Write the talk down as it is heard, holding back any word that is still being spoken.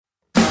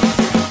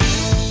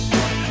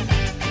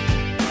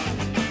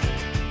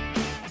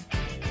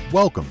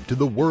Welcome to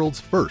the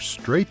world's first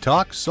Straight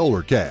Talk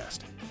Solarcast.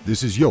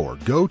 This is your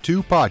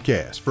go-to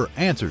podcast for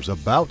answers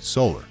about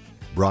solar.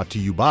 Brought to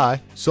you by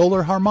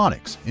Solar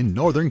Harmonics in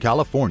Northern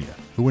California,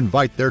 who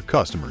invite their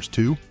customers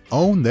to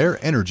own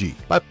their energy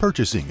by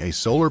purchasing a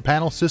solar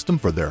panel system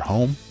for their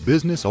home,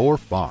 business, or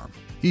farm.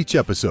 Each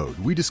episode,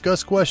 we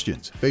discuss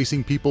questions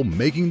facing people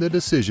making the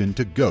decision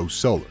to go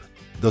solar.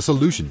 The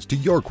solutions to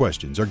your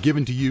questions are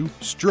given to you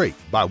straight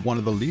by one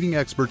of the leading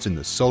experts in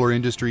the solar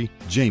industry,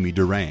 Jamie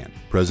Duran,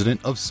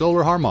 president of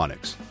Solar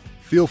Harmonics.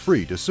 Feel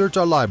free to search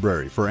our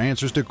library for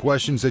answers to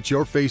questions that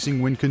you're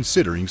facing when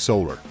considering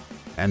solar.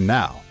 And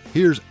now,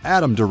 here's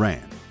Adam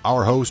Duran,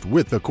 our host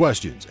with the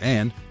questions,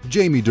 and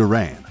Jamie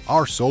Duran,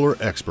 our solar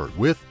expert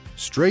with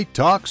Straight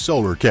Talk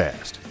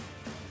Solarcast.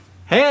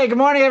 Hey, good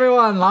morning,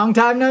 everyone. Long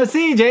time no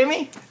see,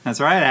 Jamie. That's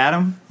right,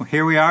 Adam. Well,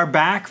 here we are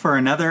back for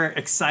another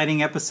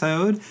exciting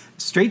episode,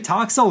 Straight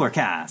Talk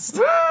Solarcast.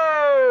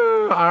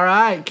 Woo! All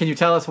right. Can you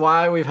tell us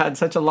why we've had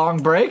such a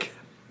long break?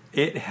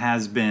 It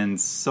has been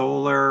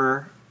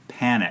solar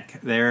panic.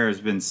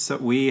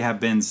 We have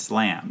been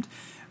slammed.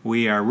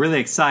 We are really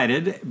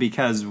excited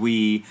because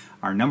we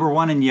are number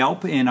one in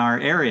Yelp in our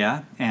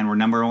area, and we're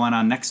number one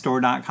on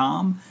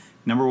Nextdoor.com,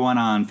 number one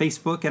on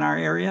Facebook in our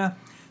area.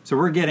 So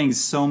we're getting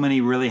so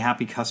many really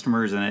happy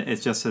customers, and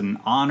it's just an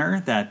honor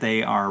that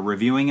they are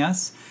reviewing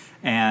us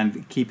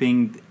and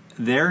keeping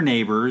their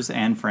neighbors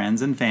and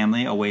friends and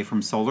family away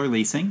from solar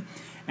leasing.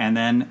 And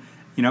then,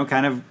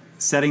 kind of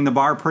setting the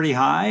bar pretty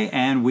high,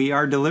 and we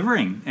are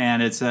delivering.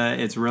 And it's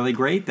really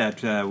great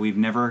that we've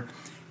never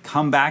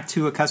come back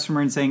to a customer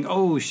and saying,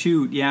 oh,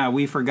 shoot, yeah,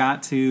 we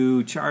forgot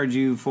to charge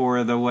you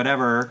for the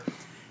whatever.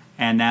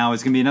 And now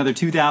it's going to be another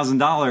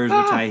 $2,000,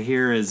 which I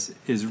hear is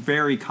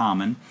very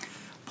common.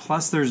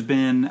 Plus, there's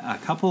been a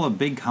couple of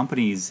big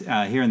companies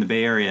here in the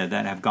Bay Area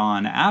that have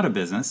gone out of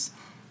business.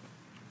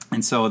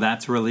 And so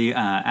that's really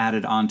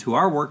added onto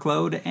our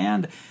workload.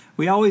 And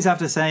we always have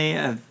to say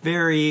a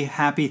very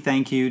happy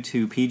thank you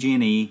to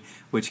PG&E,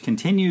 which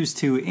continues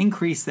to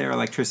increase their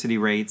electricity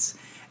rates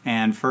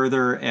and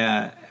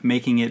further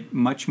making it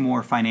much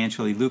more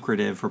financially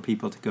lucrative for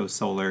people to go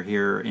solar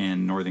here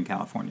in Northern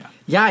California.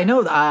 Yeah, I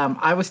know.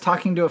 I was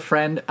talking to a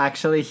friend.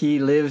 Actually, he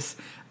lives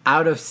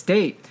out of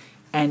state,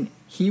 and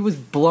he was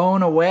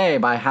blown away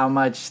by how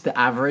much the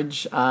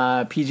average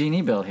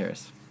PG&E bill here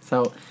is.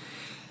 So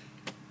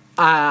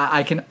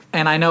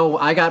I know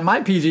I got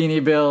my PG&E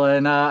bill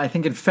I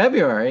think in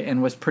February,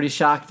 and was pretty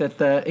shocked at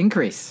the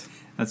increase.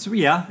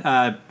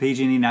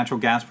 PG&E natural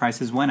gas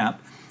prices went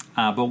up.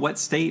 But what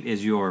state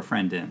is your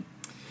friend in?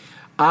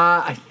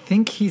 I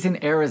think he's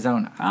in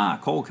Arizona.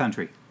 Coal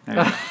country.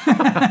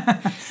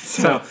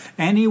 So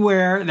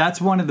anywhere, that's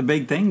one of the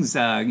big things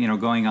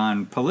going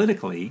on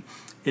politically,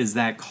 is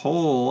that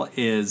coal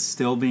is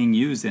still being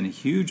used in a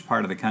huge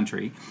part of the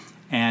country,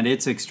 and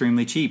it's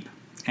extremely cheap,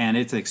 and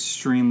it's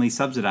extremely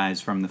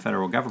subsidized from the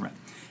federal government.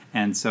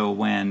 And so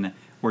when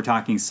we're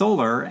talking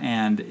solar,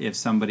 and if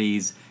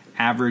somebody's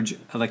average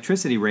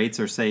electricity rates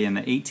are, say, in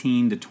the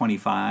 18 to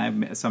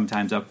 25,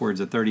 sometimes upwards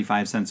of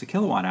 35 cents a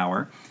kilowatt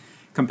hour,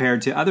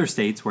 compared to other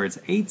states where it's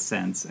 8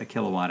 cents a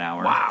kilowatt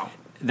hour, wow,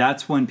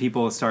 that's when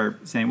people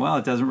start saying, well,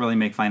 it doesn't really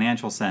make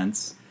financial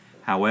sense.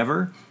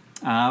 However,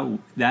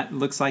 that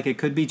looks like it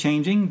could be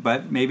changing,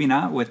 but maybe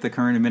not with the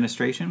current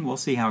administration. We'll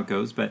see how it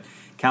goes. But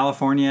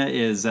California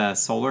is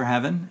solar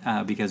heaven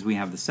because we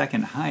have the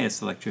second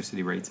highest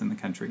electricity rates in the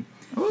country,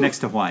 next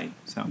to Hawaii.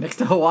 So next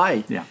to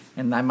Hawaii, yeah.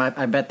 And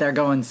I bet they're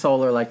going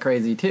solar like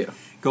crazy too.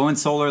 Going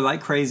solar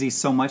like crazy,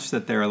 so much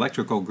that their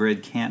electrical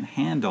grid can't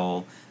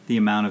handle the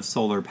amount of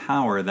solar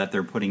power that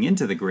they're putting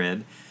into the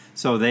grid.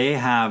 So they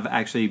have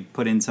actually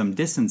put in some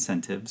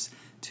disincentives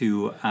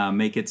to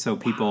make it so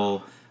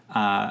people.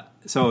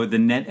 So the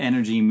net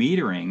energy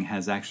metering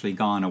has actually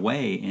gone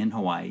away in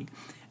Hawaii.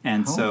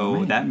 And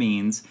that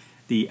means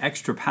the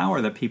extra power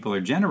that people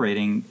are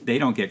generating, they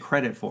don't get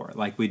credit for,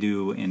 like we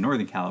do in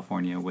Northern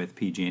California with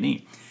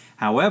PG&E.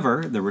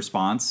 However, the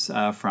response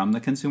from the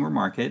consumer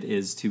market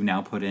is to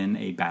now put in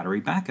a battery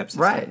backup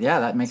system. Right, yeah,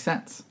 that makes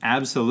sense.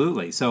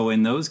 Absolutely. So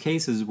in those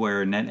cases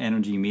where net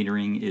energy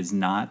metering is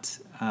not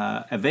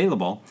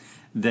available,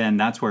 then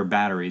that's where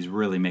batteries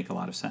really make a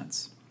lot of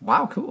sense.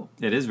 Wow, cool.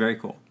 It is very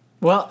cool.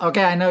 Well,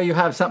 okay, I know you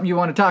have something you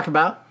want to talk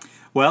about.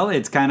 Well,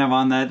 it's kind of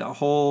on that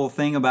whole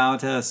thing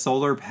about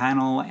solar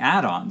panel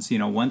add-ons.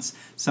 Once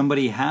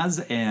somebody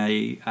has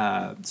a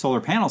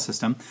solar panel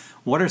system,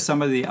 what are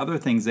some of the other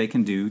things they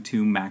can do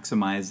to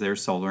maximize their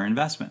solar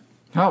investment?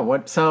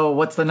 So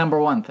what's the number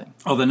one thing?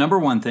 Oh, the number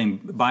one thing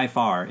by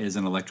far is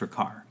an electric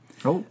car.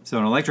 Oh. So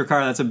an electric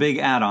car, that's a big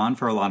add-on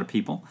for a lot of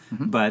people.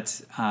 Mm-hmm.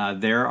 But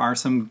there are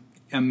some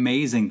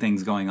amazing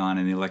things going on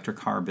in the electric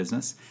car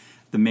business.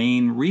 The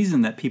main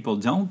reason that people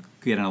don't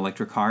get an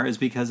electric car is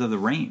because of the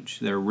range.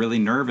 They're really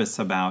nervous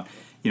about,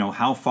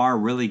 how far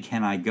really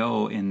can I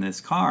go in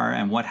this car,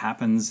 and what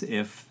happens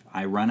if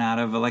I run out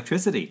of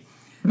electricity?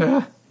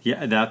 Yeah,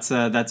 that's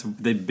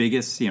the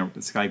biggest,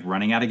 it's like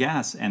running out of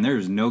gas, and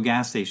there's no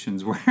gas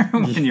stations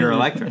when you're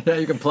electric. Yeah,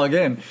 you can plug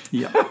in.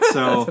 Yeah,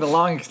 so that's a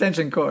long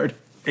extension cord.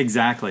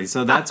 Exactly.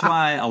 So that's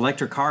why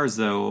electric cars,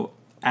 though,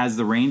 as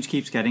the range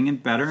keeps getting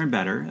better and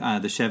better,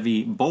 the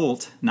Chevy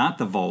Bolt, not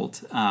the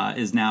Volt,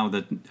 is now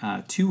the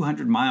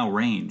 200-mile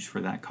range for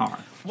that car.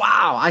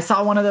 Wow, I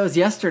saw one of those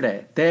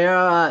yesterday.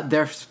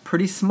 They're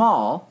pretty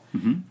small,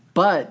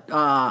 but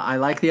I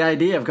like the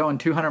idea of going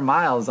 200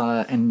 miles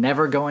and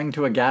never going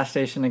to a gas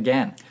station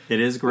again.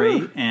 It is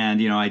great,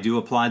 and I do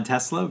applaud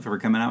Tesla for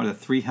coming out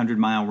with a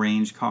 300-mile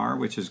range car,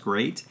 which is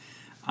great,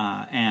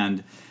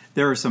 and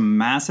there are some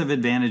massive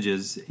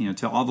advantages,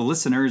 to all the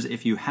listeners.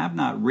 If you have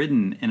not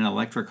ridden in an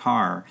electric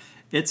car,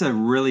 it's a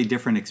really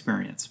different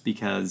experience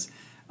because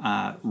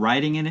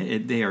riding in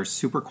it, they are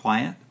super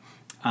quiet,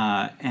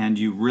 and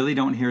you really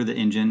don't hear the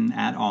engine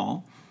at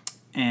all.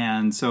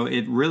 And so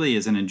it really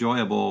is an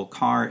enjoyable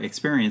car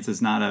experience.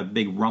 It's not a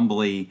big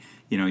rumbly,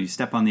 you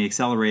step on the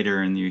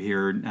accelerator and you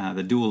hear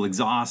the dual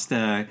exhaust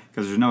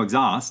because there's no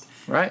exhaust.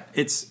 Right.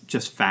 It's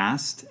just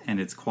fast and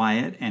it's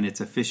quiet and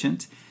it's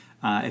efficient.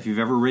 If you've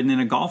ever ridden in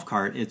a golf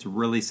cart, it's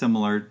really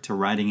similar to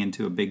riding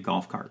into a big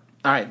golf cart.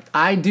 All right,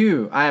 I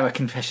have a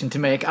confession to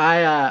make.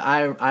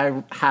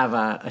 I have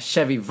a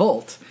Chevy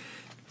Volt,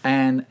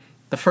 and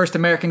the first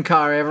American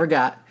car I ever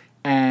got,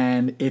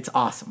 and it's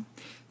awesome.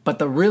 But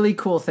the really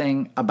cool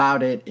thing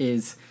about it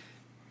is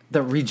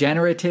the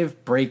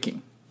regenerative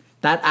braking.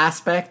 That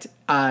aspect,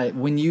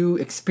 when you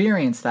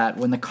experience that,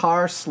 when the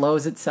car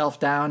slows itself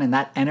down and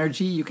that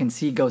energy you can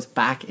see goes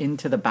back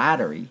into the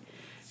battery,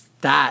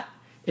 that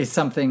is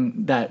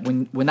something that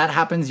when that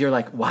happens, you're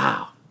like,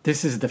 wow,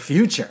 this is the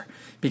future.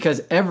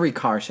 Because every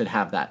car should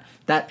have that.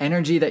 That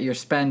energy that you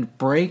spend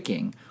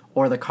braking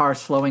or the car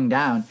slowing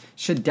down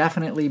should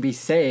definitely be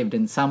saved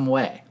in some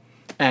way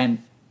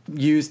and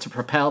used to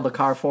propel the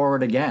car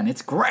forward again.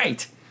 It's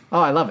great.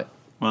 Oh, I love it.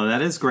 Well,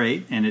 that is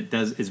great, and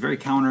it's very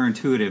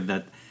counterintuitive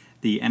that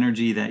the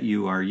energy that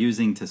you are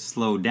using to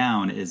slow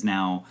down is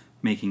now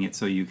making it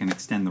so you can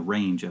extend the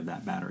range of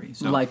that battery.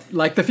 So,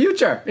 like the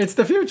future. It's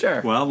the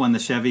future. Well, when the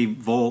Chevy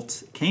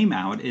Volt came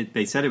out,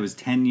 they said it was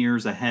 10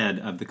 years ahead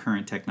of the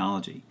current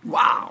technology.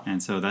 Wow.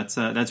 And so that's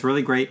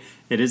really great.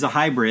 It is a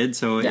hybrid,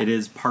 so it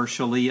is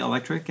partially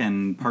electric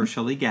and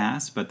partially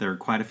gas, but there are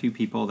quite a few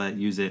people that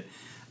use it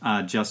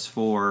just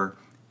for,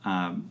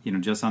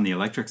 just on the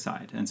electric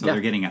side. And so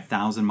they're getting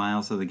 1,000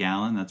 miles to the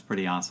gallon. That's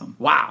pretty awesome.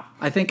 Wow.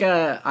 I think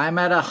I'm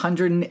at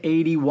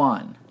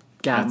 181.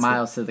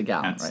 Miles to the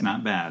gallon. That's right not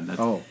now. bad. That's,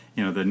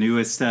 the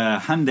newest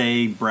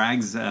Hyundai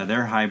brags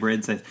their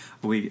hybrids at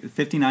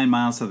 59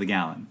 miles to the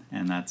gallon,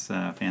 and that's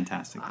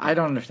fantastic. I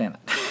don't understand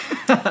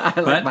that.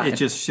 But it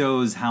just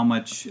shows how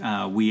much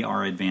we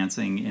are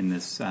advancing in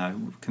this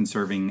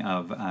conserving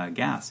of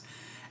gas.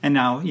 And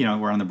now,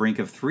 we're on the brink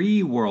of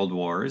 3 world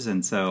wars,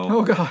 and so...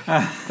 Oh, God.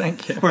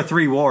 Thank you. Or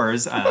 3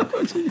 wars.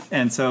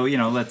 And so,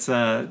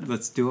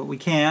 let's do what we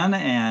can,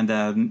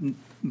 and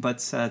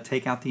let's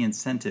take out the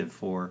incentive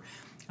for...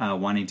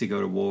 wanting to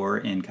go to war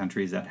in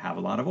countries that have a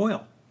lot of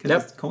oil.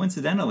 Because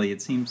coincidentally, it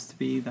seems to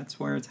be that's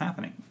where it's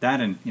happening.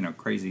 That and,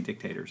 crazy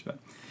dictators. But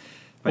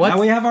now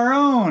we have our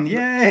own.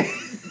 Yay!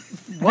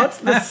 What's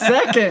the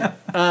second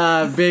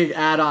big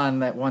add-on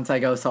that once I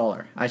go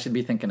solar I should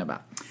be thinking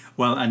about?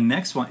 Well, a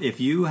next one, if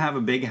you have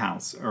a big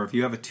house or if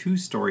you have a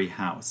 2-story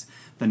house,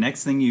 the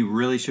next thing you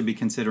really should be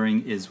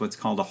considering is what's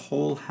called a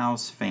whole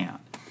house fan.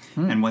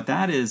 And what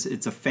that is,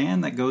 it's a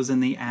fan that goes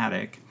in the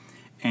attic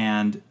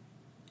and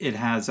it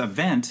has a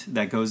vent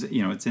that goes,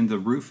 it's in the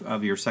roof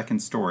of your second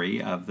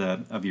story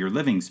of your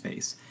living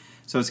space.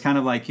 So it's kind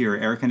of like your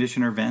air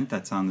conditioner vent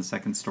that's on the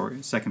second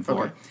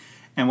floor. Okay.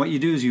 And what you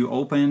do is you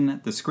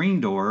open the screen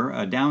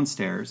door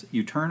downstairs,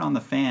 you turn on the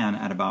fan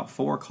at about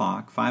 4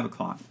 o'clock, 5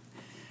 o'clock,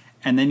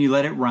 and then you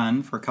let it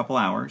run for a couple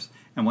hours.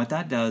 And what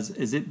that does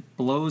is it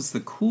blows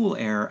the cool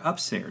air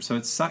upstairs. So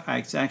it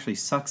actually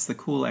sucks the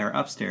cool air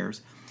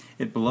upstairs.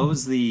 It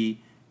blows the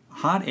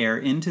hot air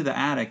into the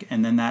attic,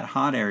 and then that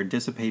hot air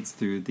dissipates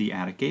through the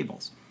attic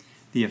gables.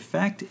 The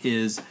effect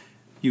is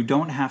you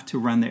don't have to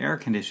run the air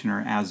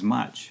conditioner as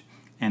much.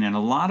 And in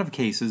a lot of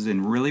cases,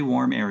 in really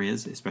warm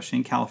areas, especially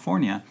in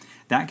California,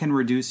 that can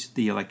reduce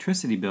the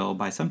electricity bill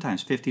by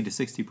sometimes 50 to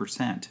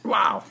 60%.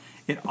 Wow.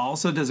 It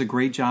also does a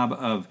great job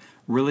of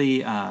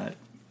really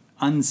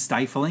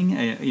unstifling.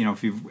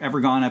 If you've ever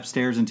gone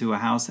upstairs into a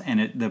house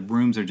and the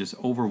rooms are just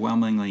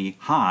overwhelmingly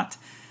hot,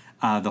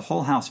 the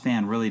whole house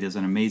fan really does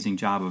an amazing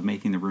job of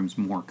making the rooms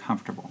more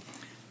comfortable.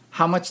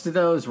 How much do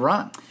those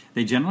run?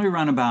 They generally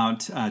run about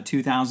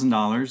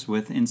 $2,000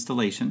 with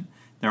installation.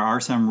 There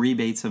are some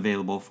rebates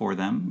available for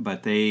them,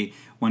 but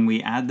when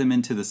we add them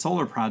into the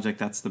solar project,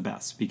 that's the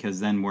best because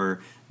then we're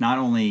not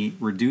only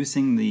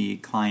reducing the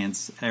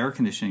client's air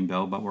conditioning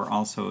bill, but we're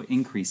also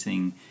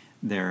increasing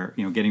their,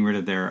 getting rid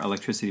of their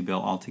electricity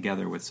bill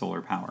altogether with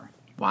solar power.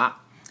 Wow.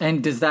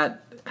 And does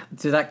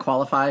that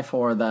qualify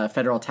for the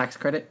federal tax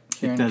credit?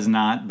 It does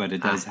not, but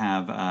it does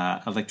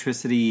have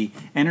electricity,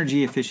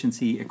 energy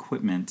efficiency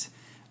equipment.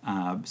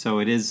 So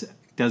it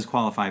does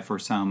qualify for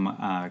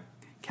some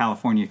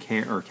California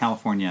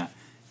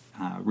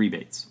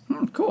rebates.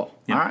 Cool.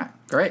 Yeah. All right.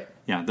 Great.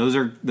 Yeah, those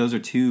are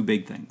 2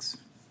 big things.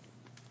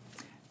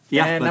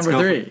 Yeah, And let's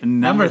number go three. for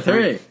Number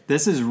three.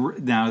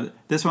 Now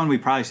this one we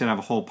probably should have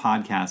a whole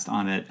podcast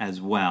on it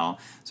as well.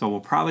 So we'll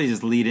probably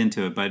just lead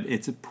into it, but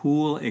it's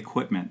pool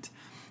equipment.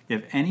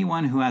 If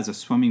anyone who has a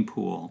swimming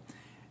pool,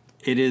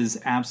 it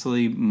is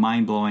absolutely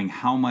mind-blowing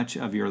how much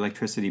of your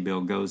electricity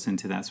bill goes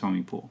into that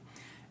swimming pool.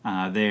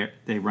 They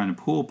run a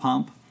pool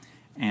pump,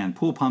 and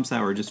pool pumps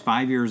that were just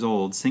 5 years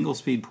old,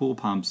 single-speed pool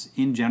pumps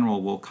in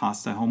general will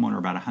cost a homeowner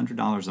about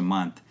 $100 a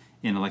month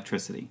in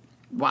electricity.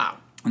 Wow.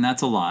 And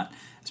that's a lot,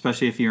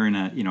 especially if you're in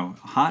a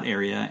hot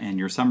area and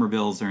your summer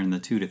bills are in the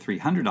 $200 to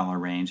 $300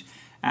 range.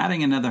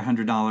 Adding another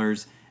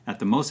 $100 at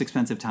the most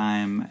expensive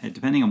time,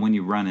 depending on when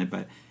you run it,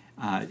 but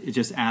it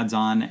just adds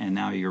on, and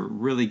now you're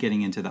really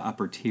getting into the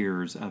upper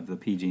tiers of the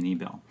PG&E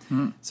bill.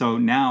 So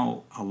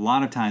now, a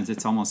lot of times,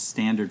 it's almost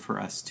standard for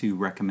us to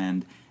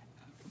recommend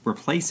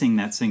replacing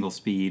that single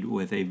speed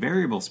with a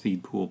variable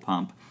speed pool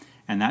pump,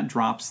 and that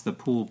drops the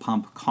pool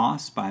pump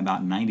cost by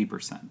about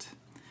 90%.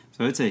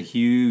 So it's a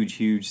huge,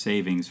 huge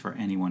savings for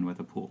anyone with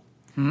a pool.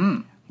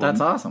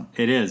 That's awesome.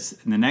 It is.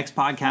 In the next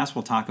podcast,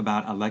 we'll talk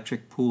about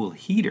electric pool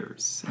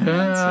heaters. And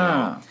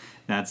Yeah. so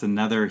that's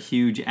another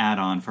huge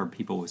add-on for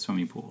people with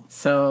swimming pools.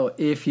 So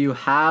if you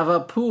have a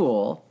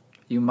pool,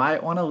 you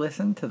might want to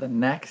listen to the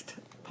next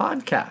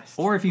podcast.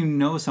 Or if you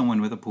know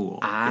someone with a pool.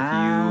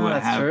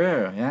 That's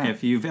true. Yeah.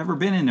 If you've ever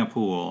been in a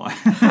pool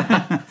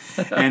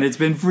and it's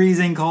been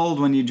freezing cold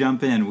when you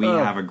jump in, we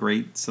have a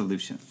great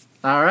solution.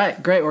 All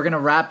right, great. We're going to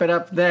wrap it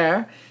up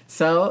there.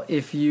 So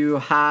if you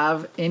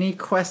have any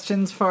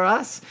questions for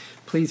us,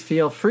 please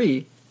feel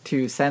free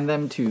to send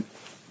them to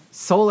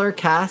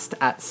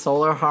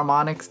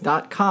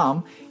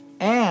solarcast@solarharmonics.com.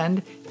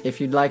 And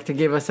if you'd like to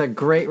give us a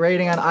great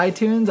rating on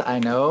iTunes, I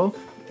know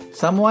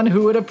someone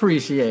who would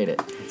appreciate it.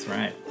 That's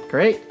right.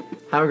 Great.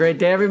 Have a great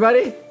day,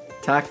 everybody.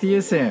 Talk to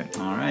you soon.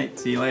 All right.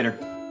 See you later.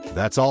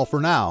 That's all for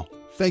now.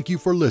 Thank you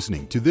for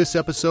listening to this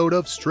episode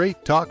of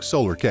Straight Talk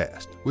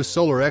Solarcast with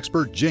solar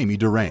expert Jamie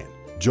Duran.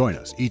 Join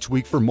us each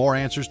week for more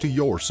answers to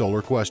your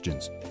solar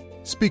questions.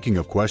 Speaking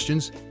of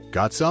questions,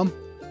 got some?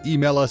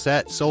 Email us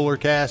at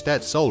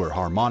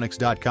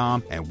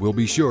solarcast@solarharmonics.com and we'll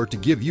be sure to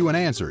give you an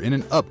answer in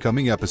an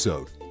upcoming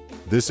episode.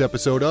 This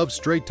episode of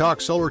Straight Talk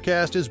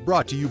Solarcast is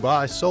brought to you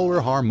by Solar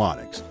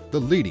Harmonics,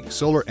 the leading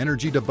solar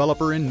energy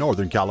developer in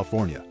Northern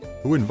California,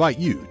 who invite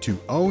you to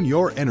own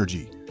your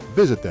energy.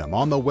 Visit them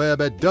on the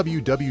web at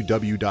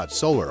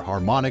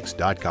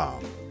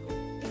www.solarharmonics.com.